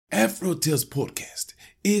Afro Tales Podcast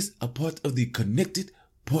is a part of the Connected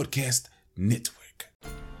Podcast Network.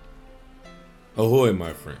 Ahoy,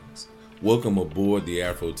 my friends. Welcome aboard the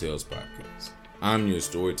Afro Tales Podcast. I'm your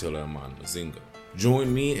storyteller, Aman Mazinga.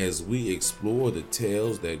 Join me as we explore the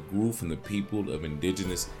tales that grew from the people of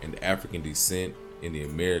indigenous and African descent in the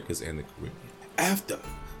Americas and the Caribbean. After,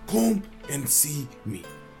 come and see me,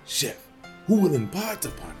 chef, who will impart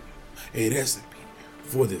upon you a recipe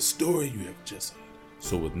for the story you have just heard.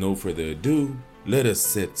 So with no further ado, let us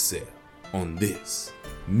set sail on this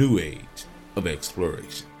new age of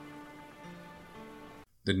exploration.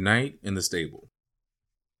 The Night in the Stable.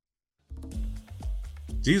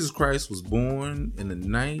 Jesus Christ was born in the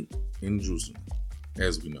night in Jerusalem,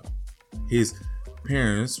 as we know. His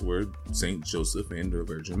parents were Saint Joseph and the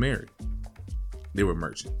Virgin Mary. They were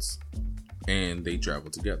merchants, and they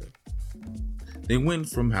traveled together. They went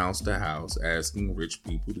from house to house asking rich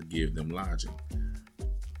people to give them lodging.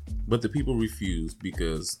 But the people refused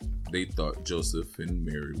because they thought Joseph and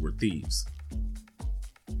Mary were thieves.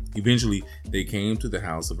 Eventually, they came to the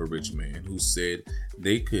house of a rich man who said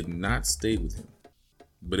they could not stay with him.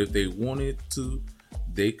 But if they wanted to,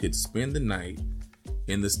 they could spend the night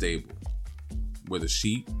in the stable, where the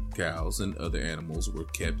sheep, cows, and other animals were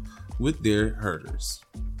kept with their herders.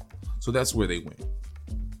 So that's where they went.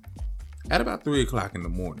 At about 3 o'clock in the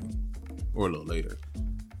morning, or a little later,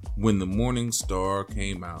 when the morning star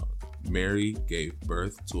came out, Mary gave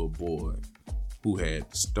birth to a boy who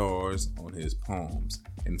had stars on his palms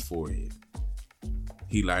and forehead.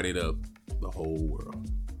 He lighted up the whole world.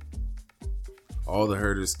 All the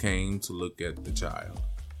herders came to look at the child,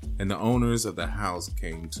 and the owners of the house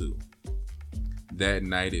came too. That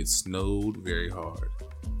night it snowed very hard,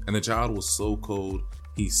 and the child was so cold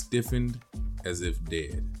he stiffened as if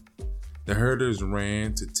dead. The herders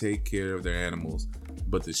ran to take care of their animals,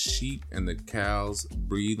 but the sheep and the cows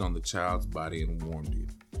breathed on the child's body and warmed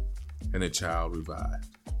it, and the child revived.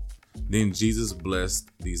 Then Jesus blessed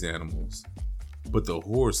these animals. But the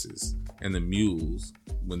horses and the mules,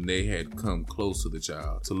 when they had come close to the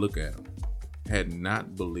child to look at him, had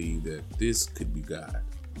not believed that this could be God.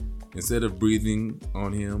 Instead of breathing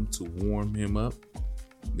on him to warm him up,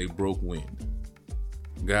 they broke wind.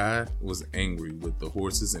 God was angry with the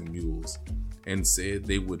horses and mules and said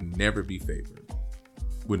they would never be favored,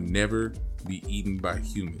 would never be eaten by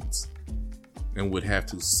humans, and would have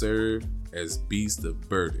to serve as beasts of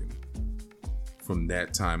burden from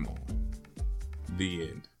that time on. The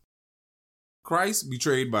end. Christ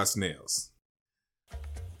betrayed by snails.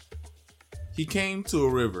 He came to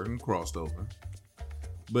a river and crossed over,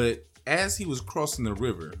 but as he was crossing the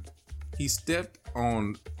river, he stepped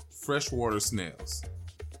on freshwater snails.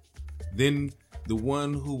 Then the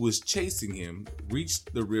one who was chasing him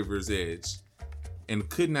reached the river's edge and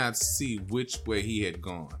could not see which way he had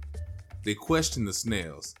gone. They questioned the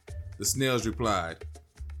snails. The snails replied,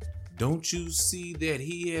 "Don't you see that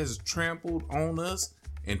he has trampled on us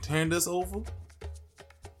and turned us over?"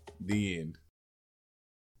 The end.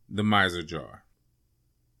 The Miser Jar.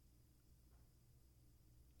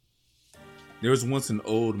 There was once an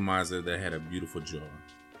old miser that had a beautiful jar.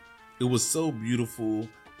 It was so beautiful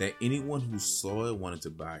that anyone who saw it wanted to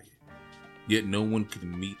buy it. Yet no one could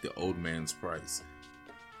meet the old man's price.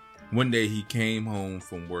 One day he came home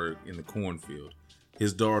from work in the cornfield.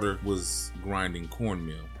 His daughter was grinding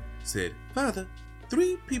cornmeal. Said, "Father,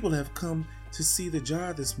 3 people have come to see the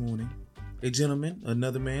jar this morning. A gentleman,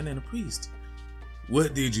 another man, and a priest."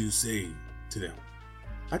 What did you say to them?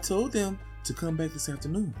 "I told them to come back this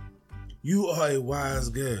afternoon." You are a wise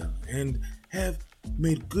girl and have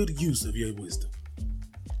made good use of your wisdom.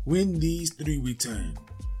 When these 3 return,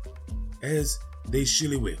 as they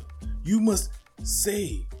surely will, you must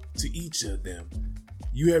say to each of them,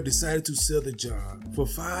 you have decided to sell the jar for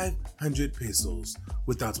 500 pesos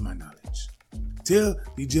without my knowledge. Tell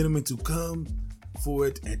the gentleman to come for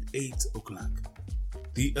it at 8 o'clock.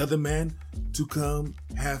 The other man to come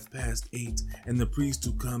 8:30, and the priest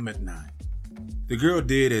to come at 9. The girl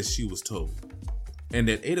did as she was told, and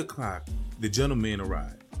at 8 o'clock the gentleman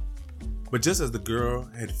arrived. But just as the girl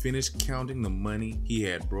had finished counting the money he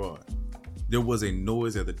had brought, there was a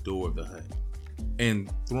noise at the door of the hut, and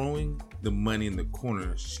throwing the money in the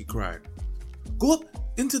corner, she cried, "Go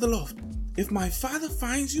up into the loft. If my father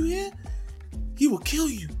finds you here, he will kill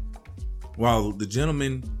you." While the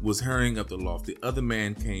gentleman was hurrying up the loft, the other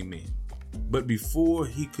man came in. But before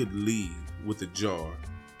he could leave with the jar,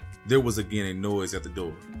 there was again a noise at the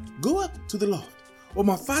door. "Go up to the loft, or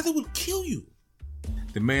my father will kill you."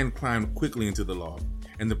 The man climbed quickly into the loft,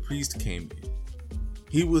 and the priest came in.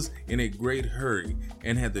 He was in a great hurry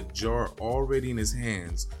and had the jar already in his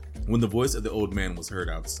hands when the voice of the old man was heard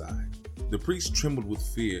outside. The priest trembled with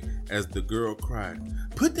fear as the girl cried,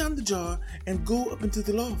 "Put down the jar and go up into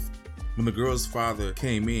the loft." When the girl's father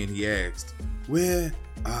came in, he asked, "Where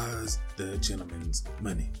is the gentleman's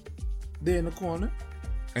money?" "There in the corner."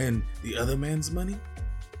 "And the other man's money?"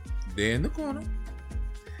 "There in the corner."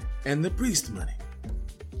 "And the priest's money?"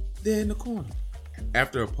 "There in the corner."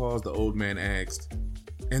 After a pause, the old man asked,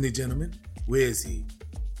 "And the gentleman, where is he?"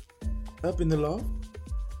 "Up in the loft."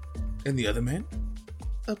 "And the other man?"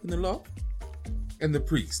 "Up in the loft." "And the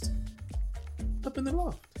priest?" "Up in the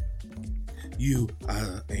loft." "You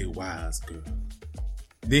are a wise girl."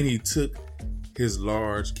 Then he took his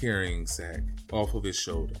large carrying sack off of his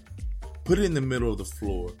shoulder, put it in the middle of the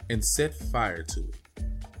floor, and set fire to it.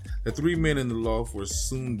 The 3 men in the loft were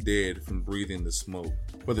soon dead from breathing the smoke,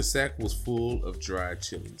 for the sack was full of dried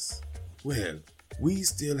chilies. "Well, we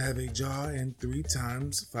still have a jar and 3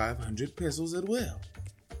 times 500 pesos as well."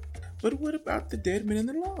 "But what about the dead men in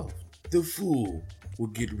the loft?" "The fool will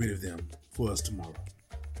get rid of them for us tomorrow.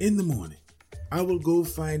 In the morning, I will go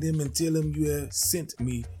find him and tell him you have sent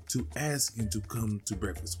me to ask him to come to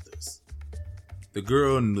breakfast with us." The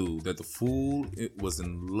girl knew that the fool was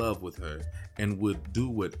in love with her and would do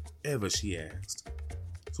whatever she asked.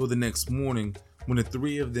 So the next morning, when the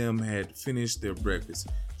 3 of them had finished their breakfast,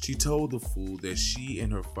 she told the fool that she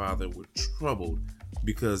and her father were troubled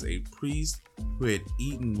because a priest who had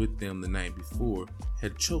eaten with them the night before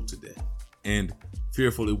had choked to death, and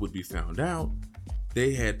fearful it would be found out,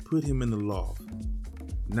 they had put him in the loft,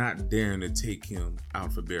 not daring to take him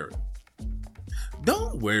out for burial.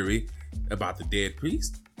 "Don't worry about the dead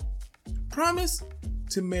priest. Promise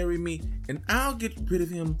to marry me and I'll get rid of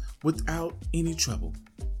him without any trouble."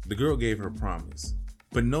 The girl gave her promise,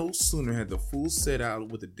 but no sooner had the fool set out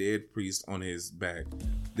with the dead priest on his back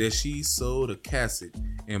than she sewed a cassock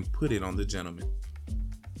and put it on the gentleman.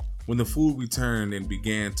 When the fool returned and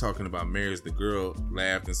began talking about marriage, the girl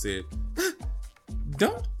laughed and said,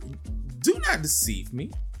 Do not deceive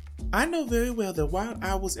me. I know very well that while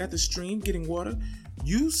I was at the stream getting water,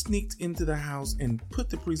 you sneaked into the house and put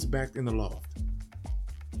the priest back in the loft."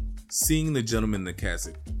 Seeing the gentleman in the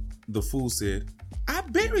cassock, the fool said, "I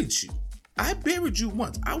buried you. I buried you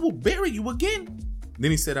once. I will bury you again."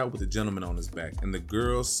 Then he set out with the gentleman on his back, and the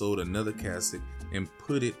girl sewed another cassock and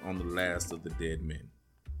put it on the last of the dead men.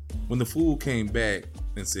 When the fool came back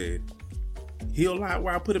and said, "He'll lie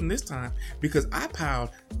where I put him this time, because I piled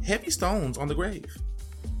heavy stones on the grave,"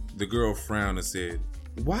 the girl frowned and said,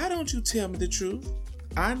 "Why don't you tell me the truth?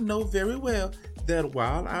 I know very well that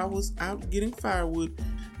while I was out getting firewood,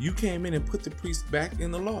 you came in and put the priest back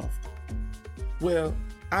in the loft." "Well,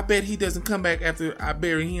 I bet he doesn't come back after I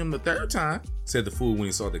bury him the 3rd time," said the fool when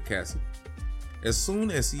he saw the cassock. As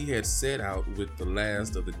soon as he had set out with the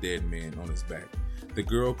last of the dead men on his back, the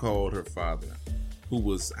girl called her father, who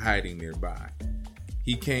was hiding nearby.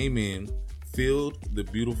 He came in, filled the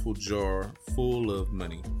beautiful jar full of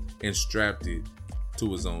money, and strapped it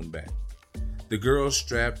to his own back. The girl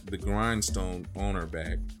strapped the grindstone on her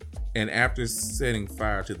back, and after setting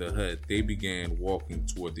fire to the hut, they began walking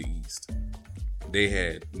toward the east. They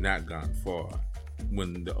had not gone far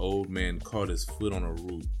when the old man caught his foot on a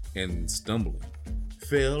root and, stumbling,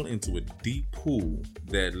 fell into a deep pool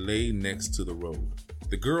that lay next to the road.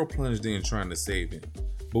 The girl plunged in trying to save him,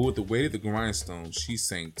 but with the weight of the grindstone, she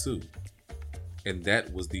sank too. And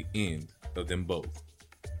that was the end of them both.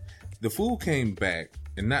 The fool came back,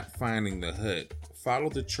 and not finding the hut,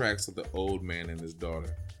 followed the tracks of the old man and his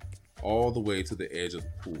daughter all the way to the edge of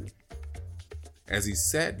the pool. As he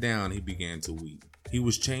sat down, he began to weep. He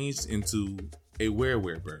was changed into a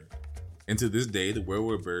were-were bird, and to this day the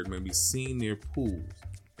were-were bird may be seen near pools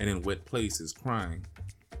and in wet places crying,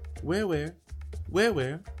 "Were-were,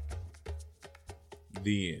 were-were."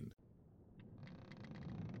 The end.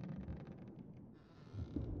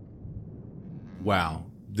 Wow,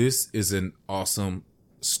 this is an awesome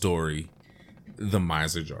story. The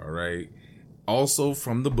Miser Jar, right? Also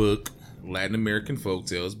from the book Latin American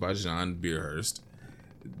Folktales by John Beerhurst.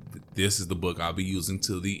 This is the book I'll be using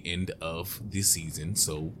till the end of the season,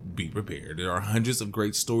 so be prepared. There are hundreds of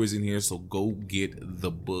great stories in here, so go get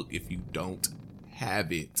the book if you don't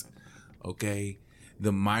have it. Okay?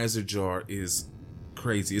 The Miser Jar is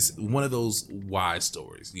crazy. It's one of those wise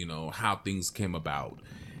stories, you know, how things came about.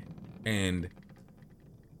 And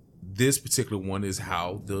this particular one is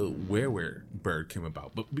how the were-were bird came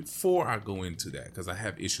about. But before I go into that, because I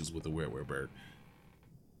have issues with the were-were bird,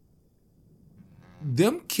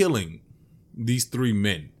 them killing these 3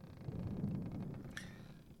 men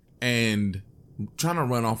and trying to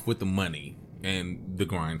run off with the money and the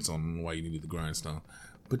grindstone. I don't know why you needed the grindstone.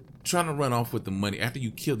 But trying to run off with the money after you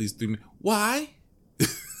kill these 3 men. Why?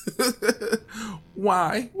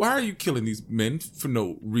 Why? Why are you killing these men for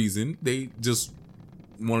no reason? They just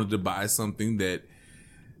wanted to buy something that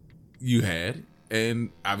you had,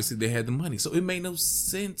 and obviously they had the money. So it made no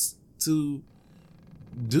sense to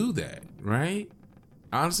do that, right?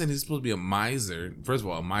 I understand he's supposed to be a miser. First of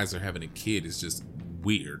all, a miser having a kid is just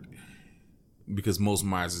weird, because most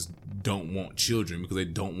misers don't want children because they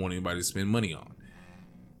don't want anybody to spend money on.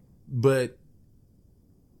 But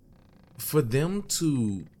for them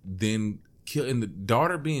to then kill, and the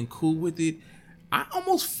daughter being cool with it, I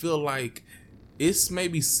almost feel like it's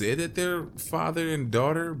maybe said that they're father and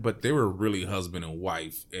daughter, but they were really husband and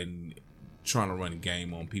wife and trying to run a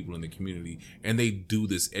game on people in the community. And they do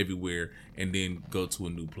this everywhere and then go to a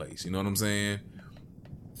new place. You know what I'm saying?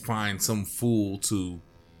 Find some fool to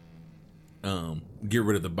get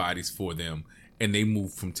rid of the bodies for them, and they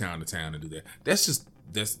move from town to town and do that.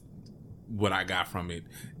 That's what I got from it.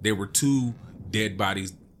 There were 2 dead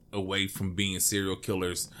bodies away from being serial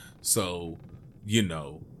killers. So, you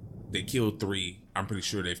know, they killed 3. I'm pretty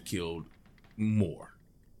sure they've killed more.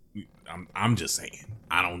 I'm just saying.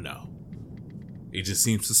 I don't know. It just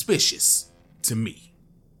seems suspicious to me.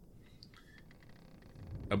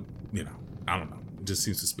 You know, I don't know. It just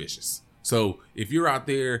seems suspicious. So if you're out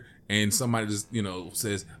there and somebody just, you know,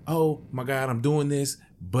 says, oh my God, I'm doing this,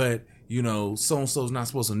 but you know, so-and-so's not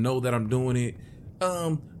supposed to know that I'm doing it.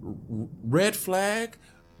 Red flag,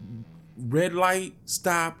 red light,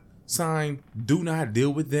 stop, sign, do not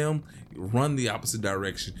deal with them. Run the opposite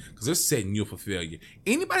direction, because they're setting you up for failure.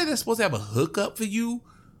 Anybody that's supposed to have a hookup for you,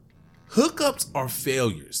 hookups are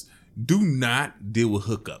failures. Do not deal with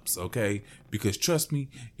hookups, okay? Because trust me,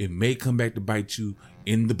 it may come back to bite you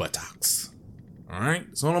in the buttocks. All right?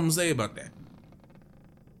 That's all I'm going to say about that.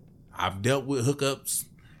 I've dealt with hookups.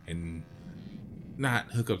 And not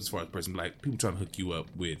hookups as far as person, but like people trying to hook you up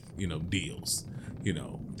with, you know, deals, you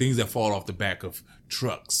know, things that fall off the back of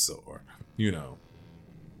trucks, or, you know,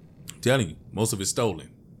 I'm telling you, most of it's stolen.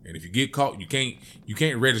 And if you get caught, you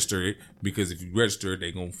can't register it, because if you register it,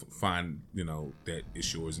 they're going to find, you know, that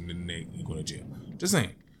it's yours, and then you're going to jail. Just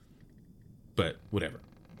saying. But whatever.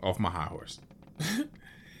 Off my high horse.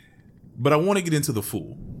 But I want to get into the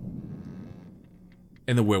fool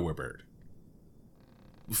and the werewolf.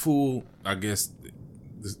 Fool, I guess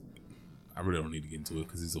I really don't need to get into it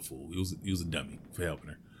because he's a fool. He was a dummy for helping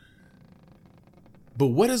her. But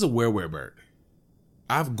what is a werewolf bird?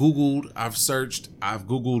 I've Googled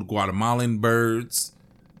Guatemalan birds.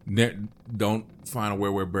 Don't find a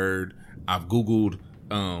werewolf bird. I've Googled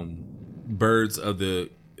birds of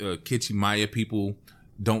the Kichimaya people.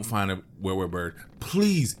 Don't find a werewolf bird.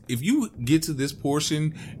 Please, if you get to this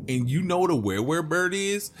portion and you know what a werewolf bird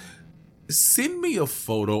is, send me a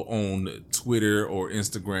photo on Twitter or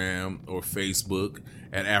Instagram or Facebook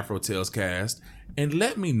at AfroTalesCast and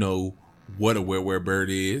let me know what a werewolf bird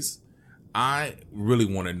is. I really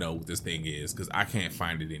want to know what this thing is, because I can't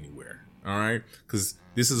find it anywhere. All right? Because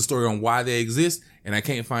this is a story on why they exist, and I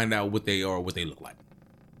can't find out what they are or what they look like.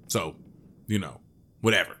 So, you know,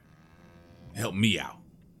 whatever. Help me out.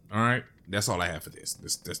 All right? That's all I have for this.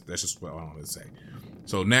 That's just what I wanted to say.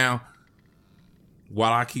 So now,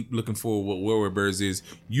 while I keep looking for what werewolf birds is,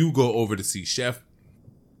 you go over to see Chef,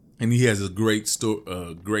 and he has a great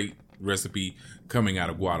great recipe coming out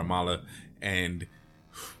of Guatemala, and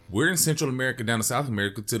we're in Central America down to South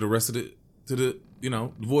America to the rest of the you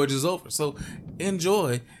know, the voyage is over. So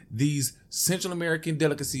enjoy these Central American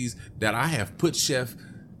delicacies that I have put Chef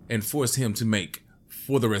and forced him to make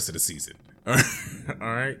for the rest of the season. All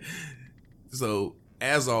right. So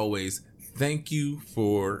as always, thank you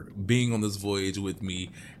for being on this voyage with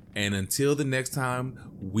me. And until the next time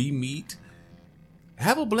we meet,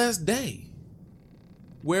 have a blessed day.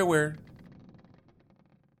 Where?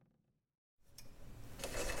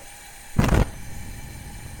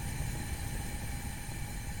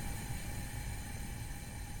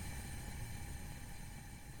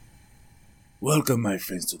 Welcome, my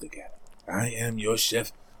friends, to the cabin. I am your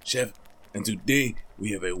chef, and today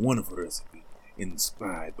we have a wonderful recipe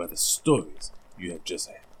inspired by the stories you have just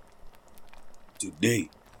had.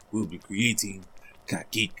 Today, we'll be creating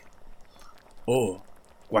caquic, or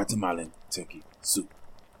Guatemalan turkey soup.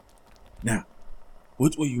 Now,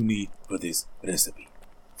 what will you need for this recipe?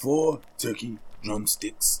 4 turkey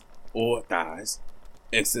drumsticks or thighs,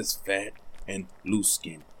 excess fat and loose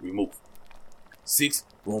skin removed. 6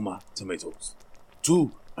 Roma tomatoes,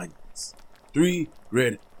 2 onions, 3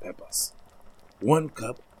 red peppers, 1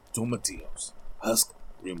 cup tomatillos, husk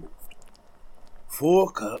removed,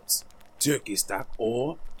 4 cups turkey stock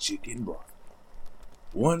or chicken broth,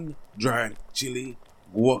 1 dried chili,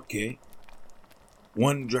 guac,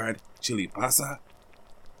 1 dried chili pasa,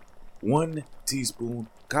 1 teaspoon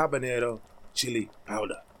habanero chili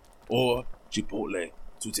powder or chipotle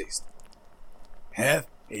to taste, half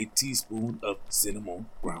a teaspoon of cinnamon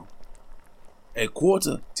ground, a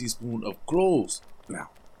 1/4 teaspoon of cloves ground,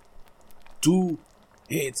 2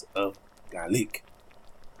 heads of garlic,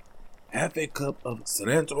 half a cup of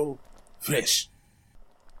cilantro fresh,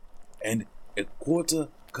 and a 1/4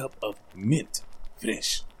 cup of mint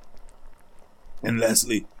fresh. And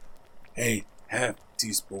lastly, a half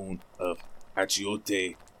teaspoon of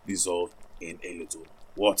achiote dissolved in a little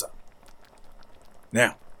water.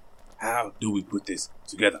 Now, how do we put this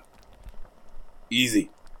together? Easy.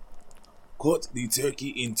 Cut the turkey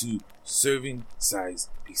into serving size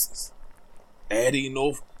pieces. Add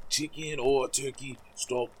enough chicken or turkey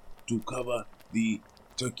stock to cover the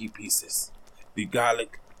turkey pieces, the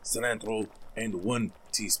garlic, cilantro, and 1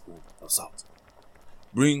 teaspoon of salt.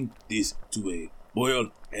 Bring this to a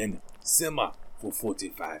boil and simmer for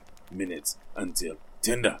 45 minutes until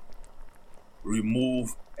tender.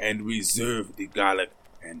 Remove and reserve the garlic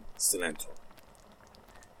and cilantro.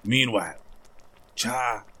 Meanwhile,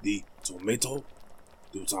 char the tomato,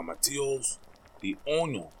 the tomatillos, the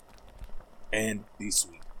onion, and the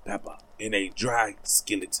sweet pepper in a dry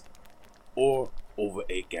skillet or over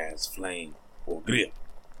a gas flame or grill.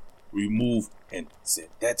 Remove and set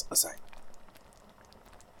that aside.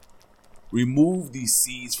 Remove the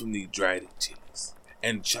seeds from the dried chilies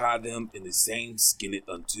and char them in the same skillet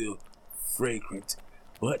until fragrant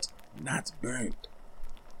but not burned.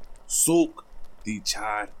 Soak the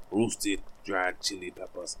charred, roasted, dried chili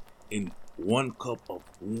peppers in 1 cup of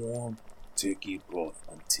warm turkey broth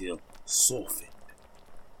until softened.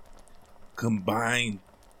 Combine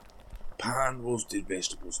pan-roasted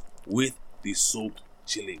vegetables with the soaked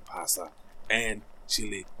chili pasta and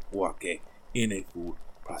chili guac in a food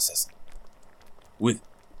processor with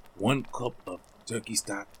 1 cup of turkey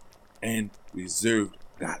stock and reserved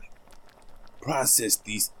garlic. Process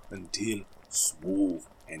these until smooth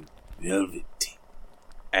and velvety.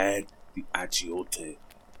 Add the achiote,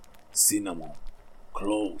 cinnamon,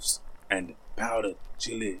 cloves, and powdered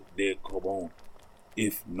chili de carbone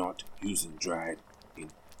if not using dried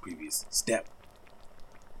in previous step.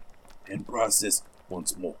 And process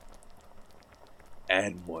once more.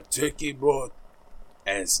 Add more turkey broth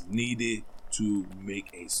as needed to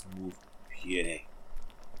make a smooth puree.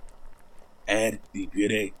 Add the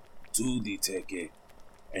puree to the turkey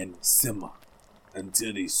and simmer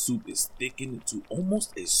until the soup is thickened to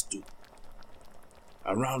almost a stew.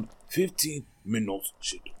 Around 15 minutes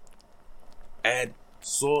should do. Add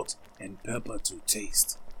salt and pepper to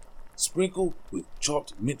taste. Sprinkle with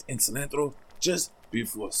chopped mint and cilantro just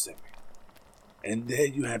before serving. And there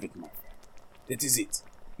you have it, my friend. That is it.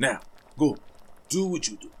 Now, go. Do what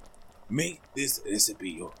you do. Make this recipe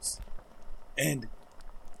yours. And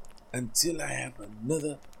until I have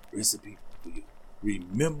another recipe for you,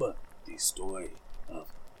 remember the story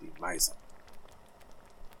of the miser.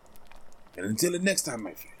 And until the next time,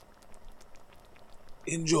 my friend,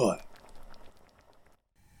 enjoy.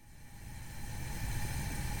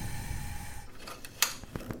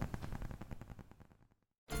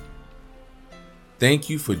 Thank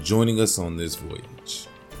you for joining us on this voyage.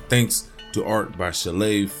 Thanks to Art by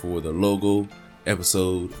Chalet for the logo,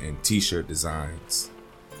 episode, and t-shirt designs.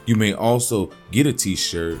 You may also get a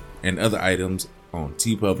t-shirt and other items on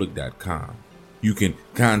tpublic.com. You can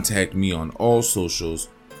contact me on all socials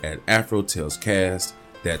at Afro Tales Cast.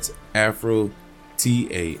 That's Afro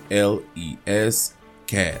TALES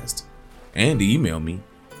Cast. And email me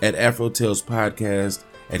at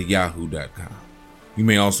afrotalespodcast@yahoo.com. You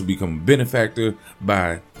may also become a benefactor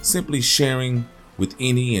by simply sharing with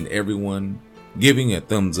any and everyone, giving a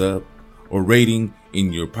thumbs up, or rating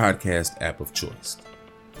in your podcast app of choice.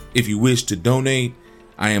 If you wish to donate,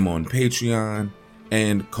 I am on Patreon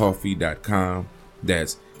and Ko-fi.com.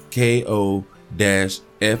 That's ko-fi.com.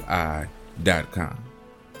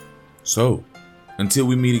 So, until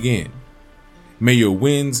we meet again, may your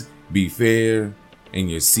winds be fair and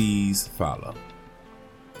your seas follow.